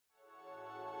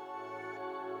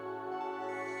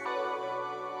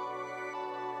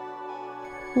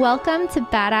Welcome to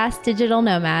Badass Digital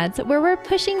Nomads, where we're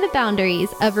pushing the boundaries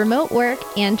of remote work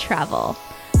and travel,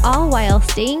 all while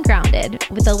staying grounded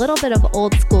with a little bit of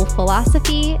old school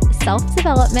philosophy,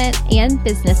 self-development, and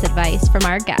business advice from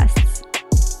our guests.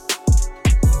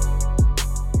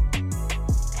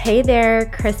 Hey there,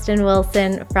 Kristen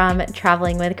Wilson from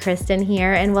Traveling with Kristen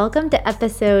here, and welcome to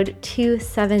episode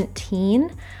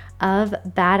 217 of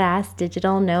Badass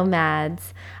Digital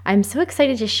Nomads. I'm so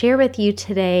excited to share with you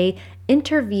today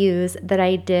interviews that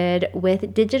I did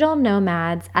with digital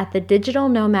nomads at the Digital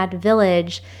Nomad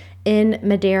Village in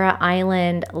Madeira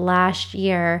Island last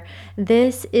year.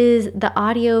 This is the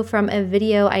audio from a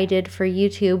video I did for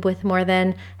YouTube with more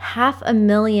than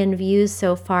 500,000 views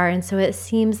so far. And so it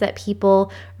seems that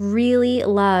people really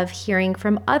love hearing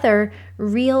from other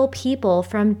real people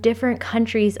from different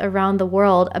countries around the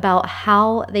world about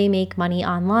how they make money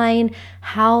online,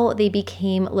 how they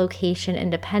became location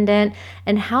independent,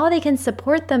 and how they can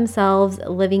support themselves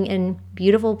living in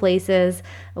beautiful places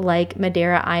like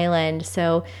Madeira Island.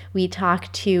 So we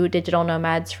talked to digital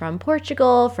nomads from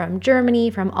Portugal, from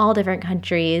Germany, from all different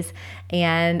countries,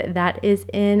 and that is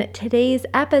in today's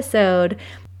episode.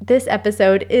 This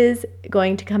episode is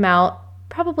going to come out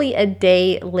probably a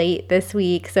day late this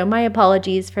week, so my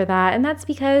apologies for that. And that's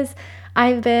because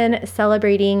I've been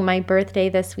celebrating my birthday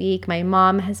this week. My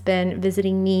mom has been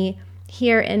visiting me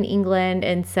here in England,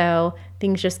 and so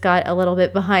things just got a little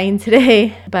bit behind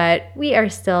today, but we are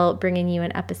still bringing you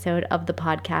an episode of the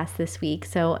podcast this week,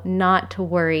 so not to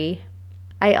worry.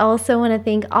 I also want to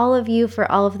thank all of you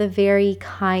for all of the very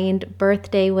kind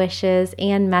birthday wishes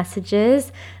and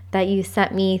messages that you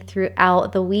sent me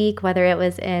throughout the week, whether it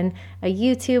was in a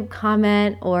YouTube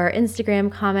comment or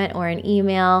Instagram comment or an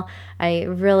email. I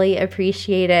really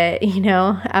appreciate it. You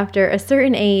know, after a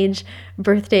certain age,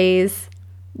 birthdays,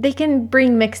 they can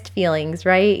bring mixed feelings,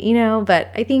 right? You know,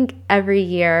 but I think every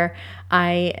year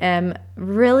I am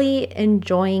really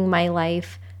enjoying my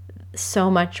life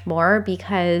so much more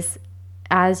because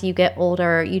as you get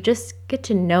older, you just get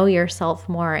to know yourself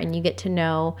more and you get to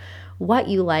know what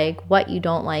you like, what you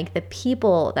don't like, the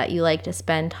people that you like to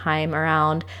spend time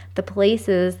around, the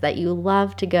places that you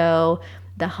love to go,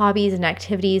 the hobbies and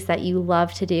activities that you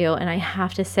love to do. And I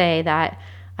have to say that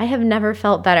I have never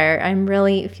felt better. I'm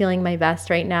really feeling my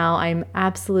best right now. I'm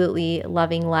absolutely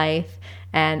loving life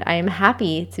and I'm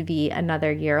happy to be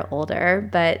another year older.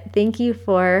 But thank you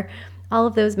for all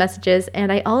of those messages.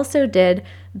 And I also did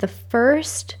the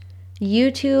first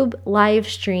YouTube live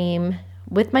stream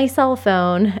with my cell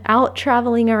phone out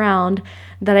traveling around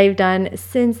that I've done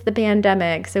since the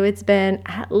pandemic. So it's been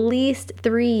at least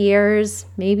 3 years,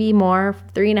 maybe more,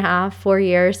 3.5, 4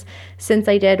 years since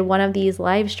I did one of these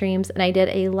live streams. And I did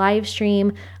a live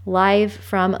stream live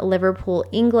from Liverpool,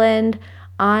 England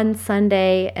on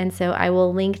Sunday. And so I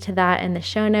will link to that in the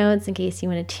show notes in case you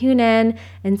want to tune in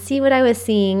and see what I was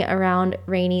seeing around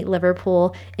rainy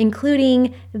Liverpool,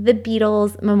 including the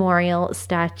Beatles Memorial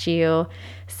statue.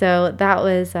 So that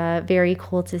was very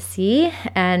cool to see.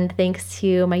 And thanks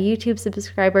to my YouTube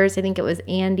subscribers, I think it was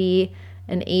Andy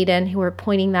and Aiden who were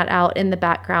pointing that out in the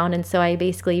background. And so I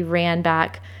basically ran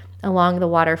back along the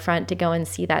waterfront to go and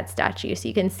see that statue. So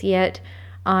you can see it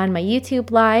on my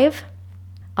YouTube live.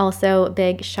 Also,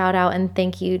 big shout out and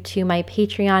thank you to my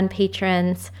Patreon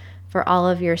patrons for all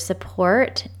of your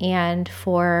support and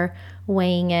for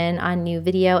weighing in on new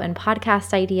video and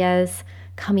podcast ideas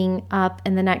coming up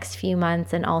in the next few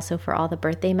months, and also for all the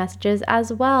birthday messages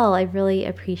as well. I really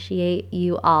appreciate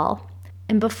you all.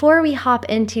 And before we hop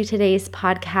into today's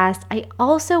podcast, I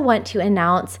also want to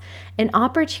announce an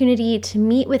opportunity to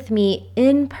meet with me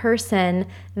in person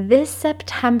this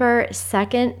September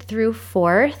 2nd through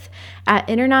 4th at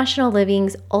International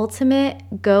Living's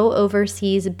Ultimate Go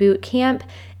Overseas Boot Camp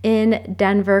in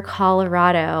Denver,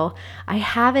 Colorado. I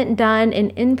haven't done an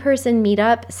in-person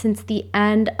meetup since the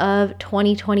end of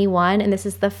 2021, and this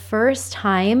is the first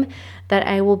time that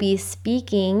I will be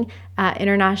speaking at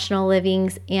International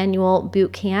Living's annual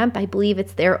boot camp. I believe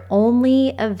it's their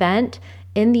only event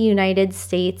in the United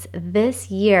States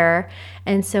this year.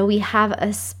 And so we have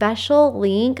a special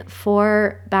link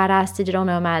for Badass Digital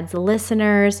Nomads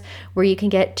listeners where you can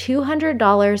get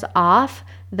 $200 off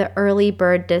the early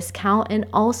bird discount and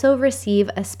also receive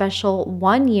a special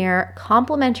 1-year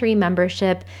complimentary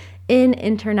membership in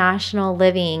International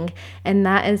Living. And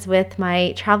that is with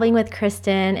my Traveling with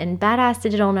Kristen and Badass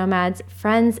Digital Nomads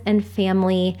friends and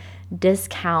family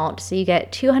discount. So you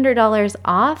get $200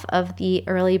 off of the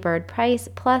early bird price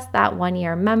plus that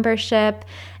 1-year membership.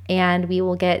 And we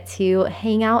will get to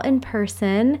hang out in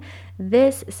person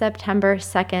this September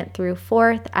 2nd through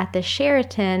 4th at the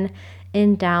Sheraton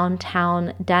in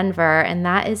downtown Denver. And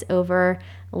that is over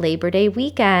Labor Day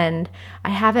weekend. I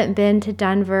haven't been to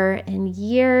Denver in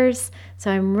years,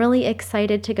 so I'm really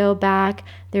excited to go back.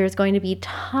 There's going to be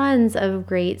tons of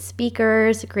great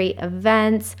speakers, great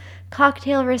events,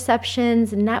 cocktail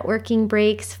receptions, networking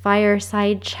breaks,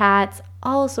 fireside chats,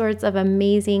 all sorts of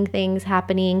amazing things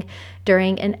happening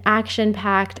during an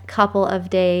action-packed couple of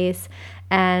days.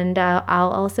 And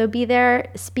I'll also be there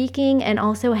speaking and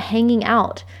also hanging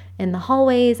out in the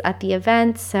hallways at the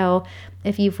events. So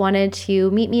if you've wanted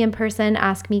to meet me in person,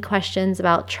 ask me questions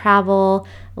about travel,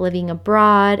 living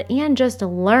abroad, and just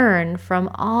learn from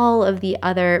all of the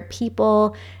other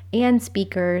people and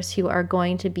speakers who are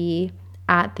going to be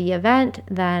at the event,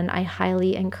 then I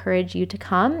highly encourage you to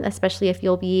come, especially if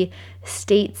you'll be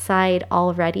stateside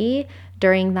already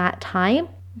during that time.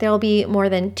 There will be more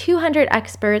than 200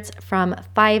 experts from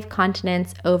 5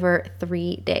 continents over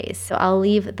 3 days. So I'll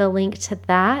leave the link to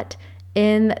that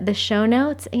in the show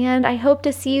notes, and I hope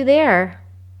to see you there.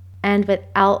 And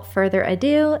without further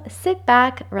ado, sit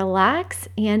back, relax,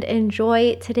 and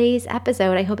enjoy today's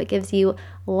episode. I hope it gives you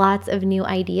lots of new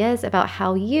ideas about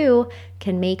how you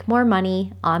can make more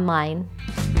money online.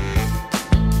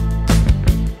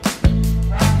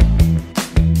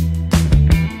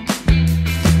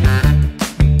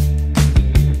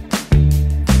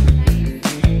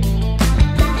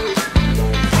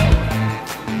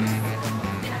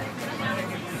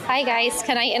 Hi guys,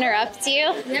 can I interrupt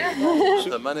you?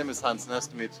 Yeah. My name is Hans, nice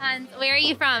to meet you. Hans, where are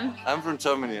you from? I'm from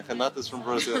Germany, Renat is from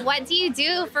Brazil. What do you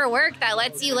do for work that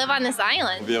lets you live on this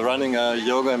island? We are running a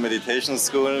yoga and meditation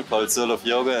school called Soul of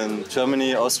Yoga in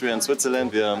Germany, Austria and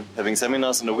Switzerland. We are having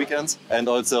seminars on the weekends and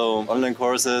also online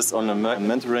courses, online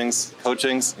mentorings,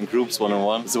 coachings in groups,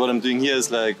 one-on-one. So what I'm doing here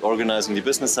is like organizing the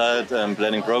business side,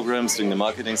 planning programs, doing the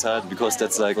marketing side, because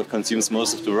that's like what consumes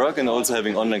most of the work, and also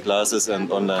having online classes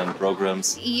and online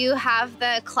programs. You have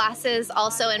the classes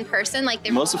also in person?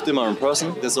 Most of them are in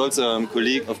person. There's also a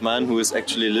colleague of mine who is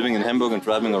actually living in Hamburg and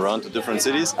driving around to different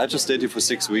cities. I just stayed here for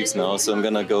 6 weeks now, so I'm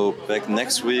gonna go back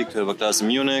next week to have a class in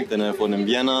Munich, then I have one in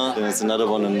Vienna, then it's another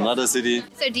one in another city.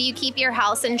 So do you keep your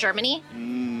house in Germany?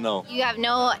 No. You have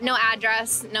no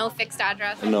address, no fixed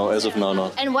address? No, as of now,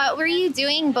 not. And what were you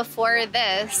doing before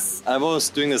this? I was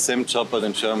doing the same job but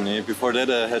in Germany. Before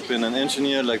that I had been an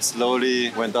engineer,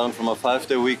 slowly went down from a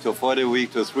 5-day week to a 4-day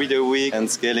week to a 3-day week and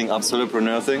scaling up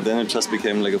solopreneur thing. Then it just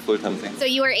became like a full-time thing. So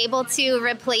you were able to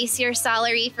replace your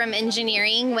salary from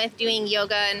engineering with doing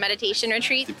yoga and meditation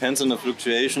retreats? Depends on the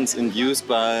fluctuations induced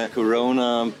by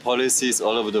Corona policies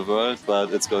all over the world,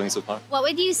 but it's going so far. What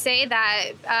would you say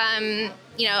that,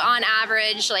 on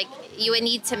average, you would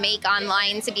need to make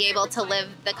online to be able to live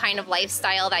the kind of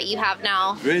lifestyle that you have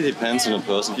now? It really depends on the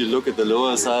person. If you look at the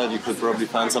lower side, you could probably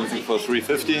find something for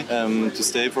 $350 to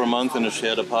stay for a month in a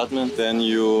shared apartment. Then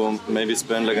you maybe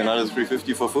spend another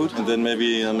 $350 for food, and then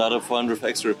maybe another $400 for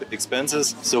extra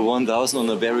expenses. So $1,000 on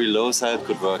the very low side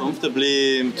could work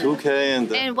comfortably.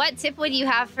 $2,000 And what tip would you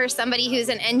have for somebody who's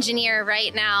an engineer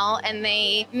right now and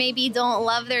they maybe don't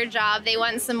love their job, they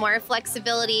want some more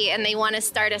flexibility, and they want to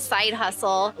start a side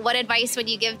hustle? What advice would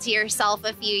you give to yourself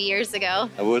a few years ago?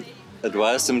 I would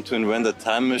advise them to invent a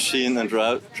time machine and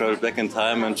travel back in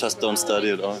time and just don't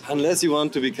study at all. Unless you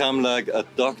want to become a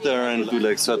doctor and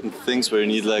do certain things where you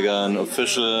need an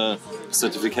official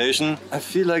certification, I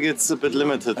feel like it's a bit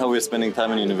limited how we're spending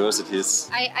time in universities.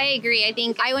 I agree. I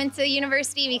think I went to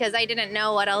university because I didn't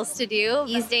know what else to do.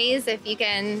 These days, if you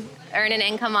can earn an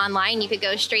income online, you could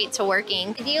go straight to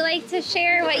working. Would you like to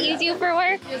share what you do for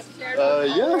work?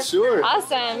 Yeah, sure.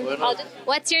 Awesome.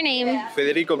 What's your name?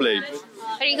 Federico Blake.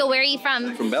 Federico, where are you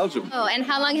from? From Belgium. Oh, and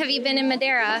how long have you been in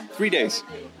Madeira? 3 days.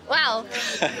 Wow.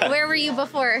 Where were you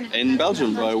before? In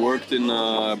Belgium. I worked in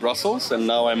Brussels, and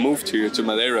now I moved to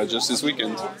Madeira just this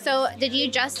weekend. So did you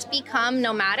just become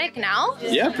nomadic now?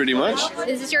 Yeah, pretty much.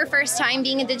 Is this your first time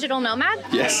being a digital nomad?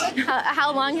 Yes.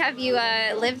 How long have you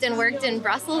lived and worked in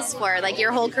Brussels for?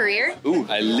 Your whole career?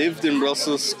 I lived in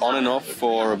Brussels on and off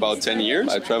for about 10 years.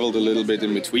 I traveled a little bit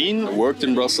in between. I worked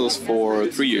in Brussels for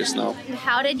 3 years now.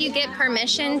 How did you get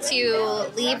permission to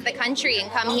leave the country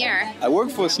and come here? I work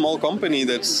for a small company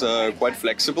that's quite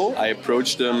flexible. I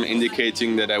approached them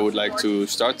indicating that I would like to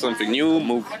start something new,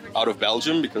 move out of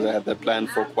Belgium, because I had that plan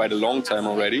for quite a long time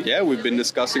already. Yeah, we've been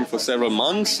discussing for several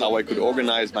months how I could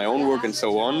organize my own work and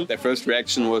so on. Their first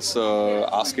reaction was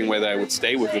asking whether I would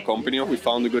stay with the company. We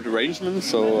found a good arrangement,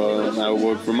 so I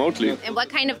work remotely. And what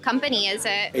kind of company is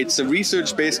it? It's a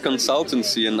research-based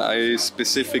consultancy, and I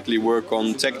specifically work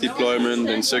on tech deployment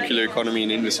and circular economy in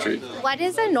industry. What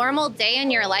is a normal day in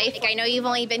your life? I know you've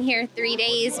only been here 3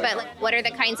 days, days, but like, what are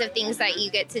the kinds of things that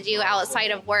you get to do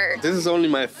outside of work? This is only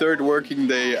my third working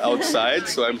day outside,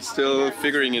 so I'm still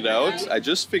figuring it out. I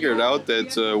just figured out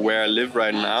that where I live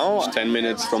right now, 10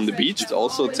 minutes from the beach, it's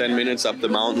also 10 minutes up the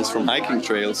mountains from hiking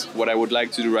trails. What I would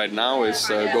like to do right now is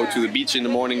go to the beach in the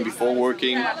morning before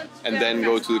working and then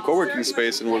go to the co-working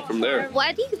space and work from there.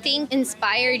 What do you think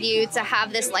inspired you to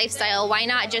have this lifestyle? Why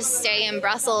not just stay in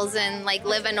Brussels and like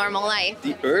live a normal life?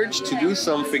 The urge to do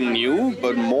something new,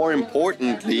 but more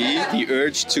importantly, the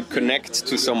urge to connect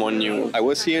to someone new. I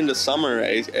was here in the summer,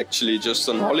 actually just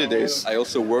on holidays. I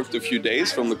also worked a few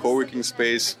days from the co-working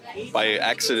space by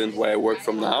accident where I work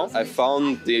from now. I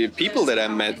found the people that I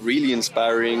met really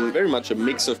inspiring, very much a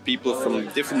mix of people from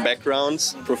different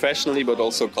backgrounds, professionally but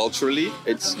also culturally.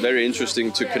 It's very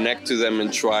interesting to connect to them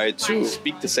and try to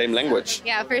speak the same language.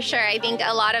 Yeah, for sure. I think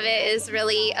a lot of it is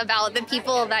really about the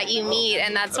people that you meet,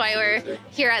 and that's why we're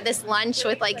here at this lunch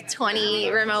with like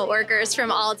 20 remote workers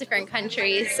from all different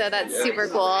countries, so that's super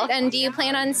cool. And do you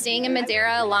plan on staying in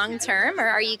Madeira long term, or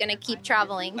are you going to keep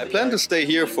traveling? I plan to stay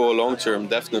here for long term,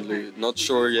 definitely. Not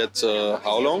sure yet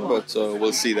how long, but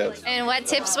we'll see that. And what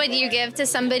tips would you give to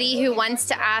somebody who wants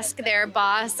to ask their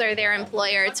boss or their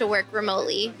employer to work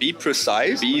remotely? Be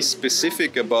precise, be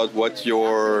specific about what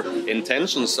your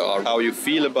intentions are, how you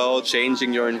feel about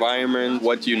changing your environment,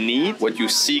 what you need, what you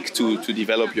seek to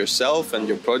develop yourself and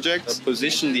your project.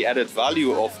 Position the added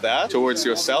value of that towards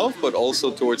yourself, but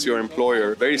also towards your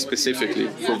employer, very specifically,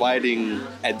 providing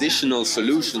additional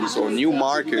solutions or new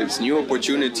markets, new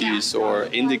opportunities, or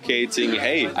indicating,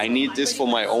 hey, I need this for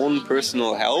my own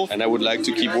personal health and I would like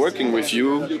to keep working with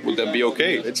you. Would that be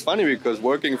okay? It's funny because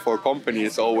working for a company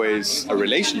is always a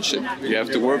relationship. You have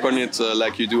to work on it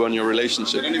like you do on your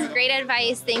relationship. Great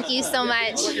advice. Thank you so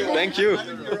much. Thank you.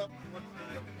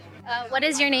 What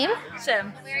is your name?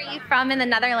 Sam. Where are you from in the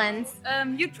Netherlands?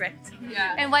 Utrecht.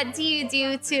 And what do you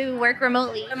do to work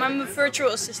remotely? I'm a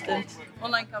virtual assistant,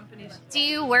 online companies. Do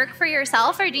you work for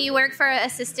yourself or do you work for an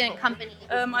assistant company?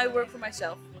 I work for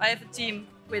myself. I have a team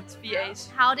with VAs.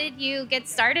 How did you get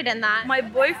started in that? My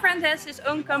boyfriend has his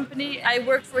own company. I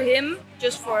worked for him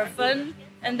just for fun.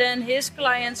 And then his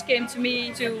clients came to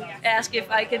me to ask if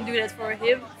I can do that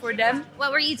for them.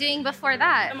 What were you doing before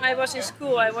that? I was in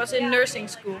school. I was in nursing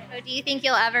school. So do you think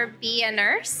you'll ever be a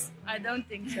nurse? I don't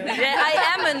think so.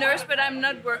 I am a nurse, but I'm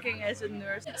not working as a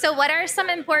nurse. So what are some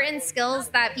important skills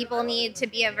that people need to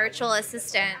be a virtual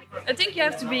assistant? I think you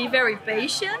have to be very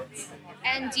patient.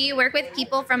 And do you work with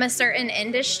people from a certain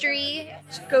industry?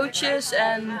 Coaches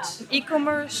and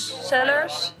e-commerce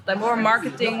sellers. I'm more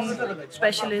marketing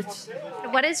specialists.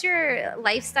 What is your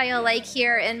lifestyle like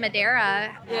here in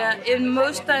Madeira? Yeah, in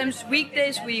most times,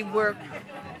 weekdays we work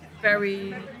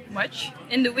very much.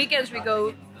 In the weekends we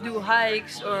go do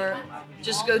hikes or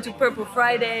just go to Purple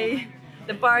Friday,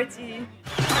 the party.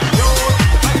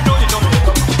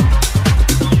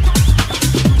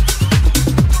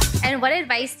 And what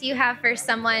advice do you have for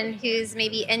someone who's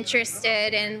maybe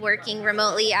interested in working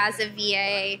remotely as a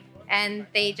VA and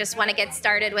they just want to get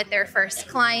started with their first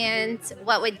client?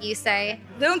 What would you say?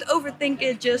 Don't overthink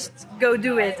it, just go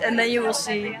do it and then you will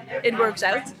see it works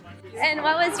out. And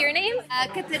what was your name?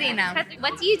 Katerina.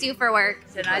 What do you do for work?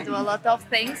 And I do a lot of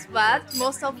things, but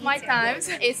most of my time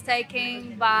is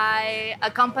taken by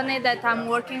a company that I'm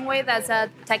working with as a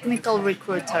technical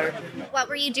recruiter. What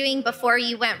were you doing before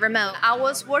you went remote? I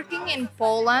was working in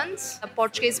Poland, a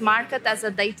Portuguese market, as a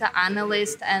data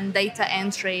analyst and data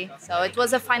entry. So it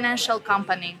was a financial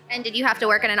company. And did you have to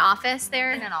work in an office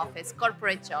there? In an office,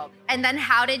 corporate job. And then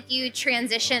how did you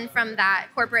transition from that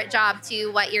corporate job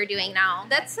to what you're doing now?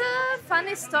 That's a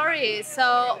funny story.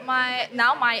 So my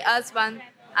husband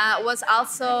was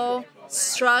also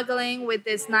struggling with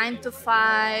this 9 to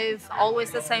 5, always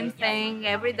the same thing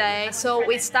every day. So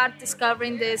we start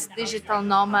discovering this digital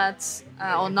nomads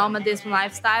or nomadism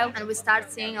lifestyle, and we start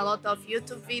seeing a lot of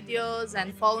YouTube videos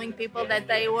and following people that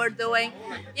they were doing.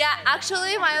 Yeah,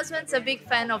 actually my husband's a big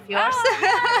fan of yours.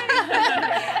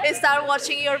 We start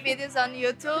watching your videos on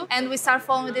YouTube and we start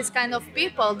following this kind of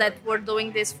people that were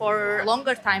doing this for a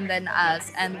longer time than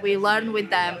us, and we learn with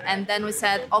them, and then we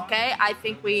said, okay, I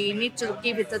think we need to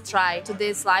give it a try to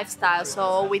this lifestyle.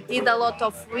 So we did a lot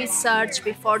of research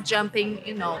before jumping,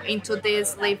 into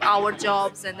this, leave our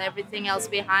jobs and everything else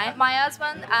behind. My husband,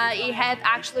 he had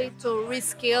actually to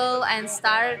reskill and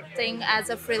starting as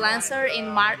a freelancer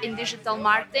in digital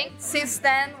marketing. Since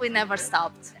then, we never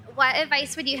stopped. What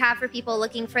advice would you have for people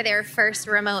looking for their first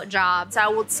remote jobs? I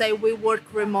would say we work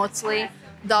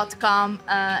remotely.com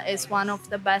is one of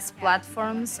the best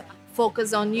platforms.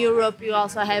 Focus on Europe. You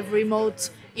also have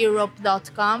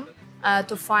remoteeurope.com.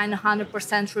 to find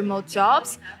 100% remote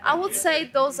jobs. I would say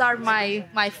those are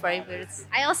my favorites.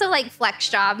 I also like flex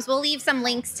jobs. We'll leave some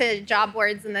links to job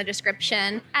boards in the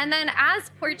description. And then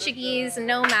as Portuguese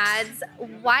nomads,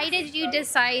 why did you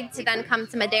decide to then come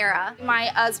to Madeira? My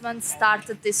husband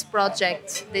started this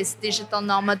project, this digital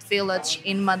nomad village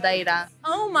in Madeira.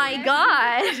 Oh my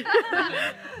God.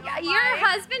 Your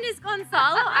husband is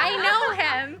Gonzalo? I know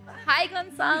him. Hi,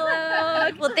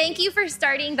 Gonzalo. Well, thank you for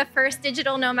starting the first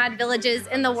digital nomad villages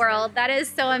in the world. That is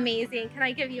so amazing. Can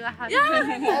I give you a hug?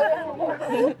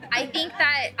 Yeah. I think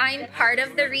that I'm part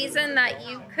of the reason that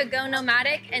you could go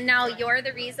nomadic, and now you're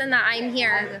the reason that I'm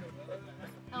here.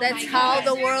 That's how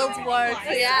the world works.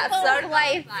 Yeah, So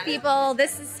life, people,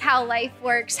 this is how life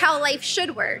works, how life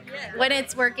should work when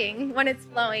it's working, when it's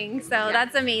flowing. So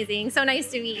that's amazing. So nice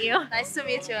to meet you. Nice to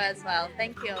meet you as well.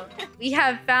 Thank you. We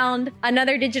have found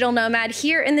another digital nomad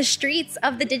here in the streets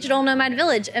of the digital nomad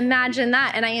village. Imagine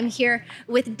that. And I am here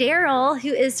with Daryl,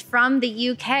 who is from the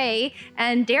UK.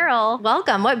 And Daryl,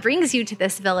 welcome. What brings you to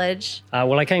this village?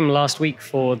 Well, I came last week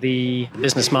for the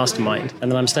Business Mastermind, and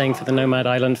then I'm staying for the Nomad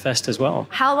Island Fest as well.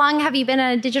 How long have you been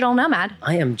a digital nomad?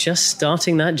 I am just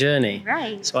starting that journey.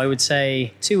 Right. So I would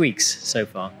say 2 weeks so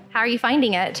far. How are you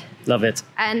finding it? Love it.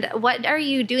 And what are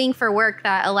you doing for work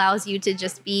that allows you to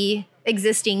just be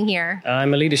existing here?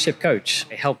 I'm a leadership coach.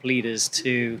 I help leaders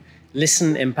to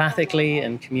listen empathically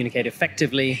and communicate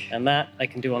effectively, and that I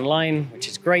can do online, which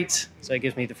is great. So it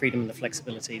gives me the freedom and the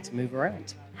flexibility to move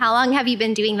around. How long have you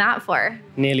been doing that for?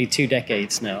 Nearly 2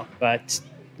 decades now, but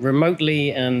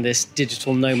remotely and this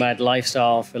digital nomad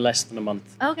lifestyle for less than a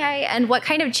month. Okay, and what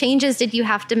kind of changes did you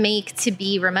have to make to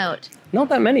be remote? Not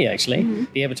that many, actually.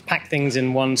 Be able to pack things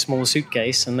in one small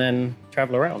suitcase and then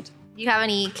travel around. Do you have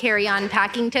any carry-on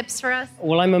packing tips for us?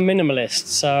 Well, I'm a minimalist,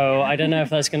 so I don't know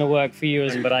if that's going to work for you,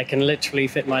 but I can literally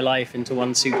fit my life into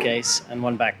one suitcase and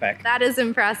one backpack. That is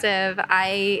impressive.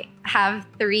 I have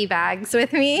 3 bags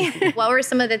with me. What were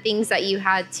some of the things that you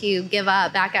had to give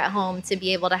up back at home to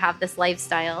be able to have this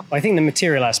lifestyle? I think the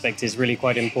material aspect is really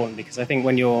quite important, because I think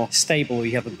when you're stable,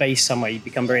 you have a base somewhere, you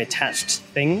become very attached to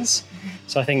things.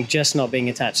 So I think just not being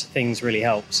attached to things really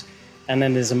helps. And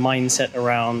then there's a mindset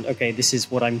around, okay, this is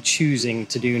what I'm choosing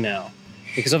to do now.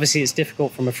 Because obviously it's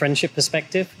difficult from a friendship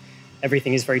perspective.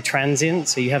 Everything is very transient,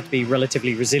 so you have to be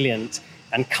relatively resilient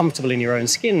and comfortable in your own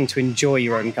skin to enjoy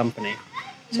your own company.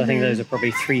 So I think those are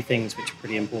probably 3 things which are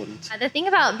pretty important. The thing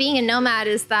about being a nomad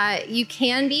is that you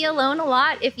can be alone a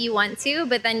lot if you want to,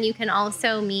 but then you can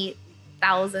also meet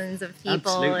thousands of people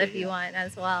Absolutely, if you want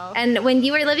as well. And when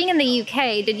you were living in the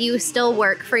UK, did you still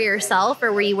work for yourself,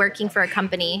 or were you working for a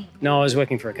company? No, I was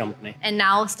working for a company. And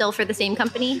now still for the same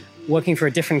company? Working for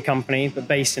a different company, but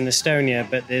based in Estonia,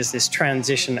 but there's this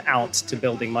transition out to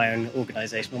building my own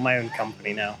organization, or my own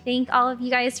company now. Thank all of you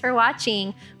guys for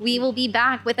watching. We will be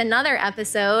back with another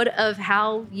episode of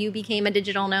how you became a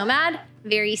digital nomad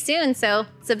very soon, so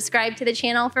subscribe to the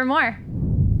channel for more.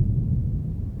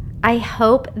 I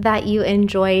hope that you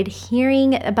enjoyed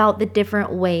hearing about the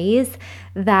different ways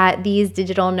that these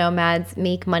digital nomads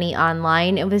make money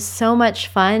online. It was so much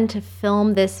fun to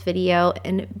film this video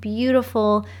in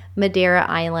beautiful Madeira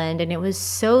Island, and it was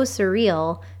so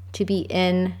surreal to be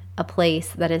in a place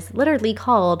that is literally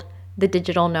called the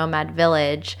Digital Nomad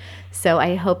Village. So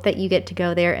I hope that you get to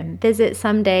go there and visit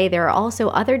someday. There are also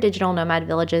other digital nomad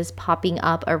villages popping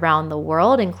up around the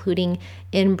world, including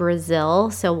in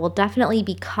Brazil. So we'll definitely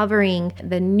be covering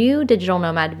the new digital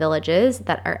nomad villages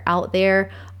that are out there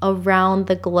around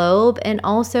the globe. And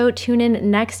also tune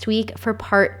in next week for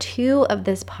part 2 of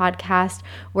this podcast,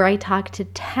 where I talk to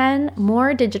 10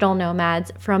 more digital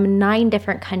nomads from 9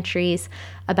 different countries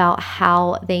about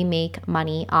how they make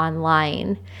money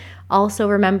online. Also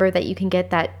remember that you can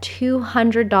get that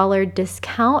 $200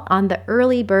 discount on the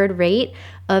early bird rate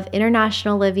of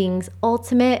International Living's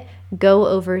Ultimate Go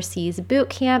Overseas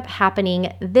Bootcamp,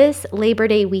 happening this Labor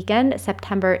Day weekend,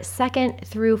 September 2nd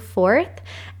through 4th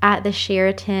at the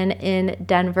Sheraton in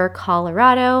Denver,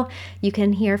 Colorado. You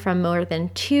can hear from more than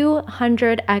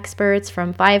 200 experts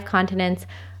from 5 continents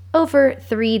over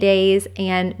 3 days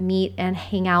and meet and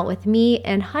hang out with me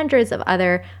and hundreds of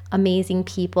other amazing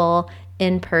people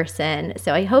in person.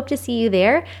 So I hope to see you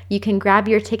there. You can grab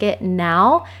your ticket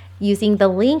now using the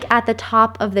link at the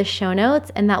top of the show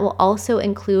notes, and that will also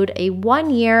include a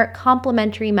 1-year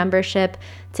complimentary membership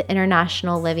to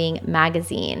International Living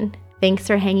magazine. Thanks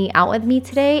for hanging out with me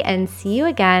today, and see you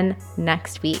again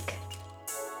next week.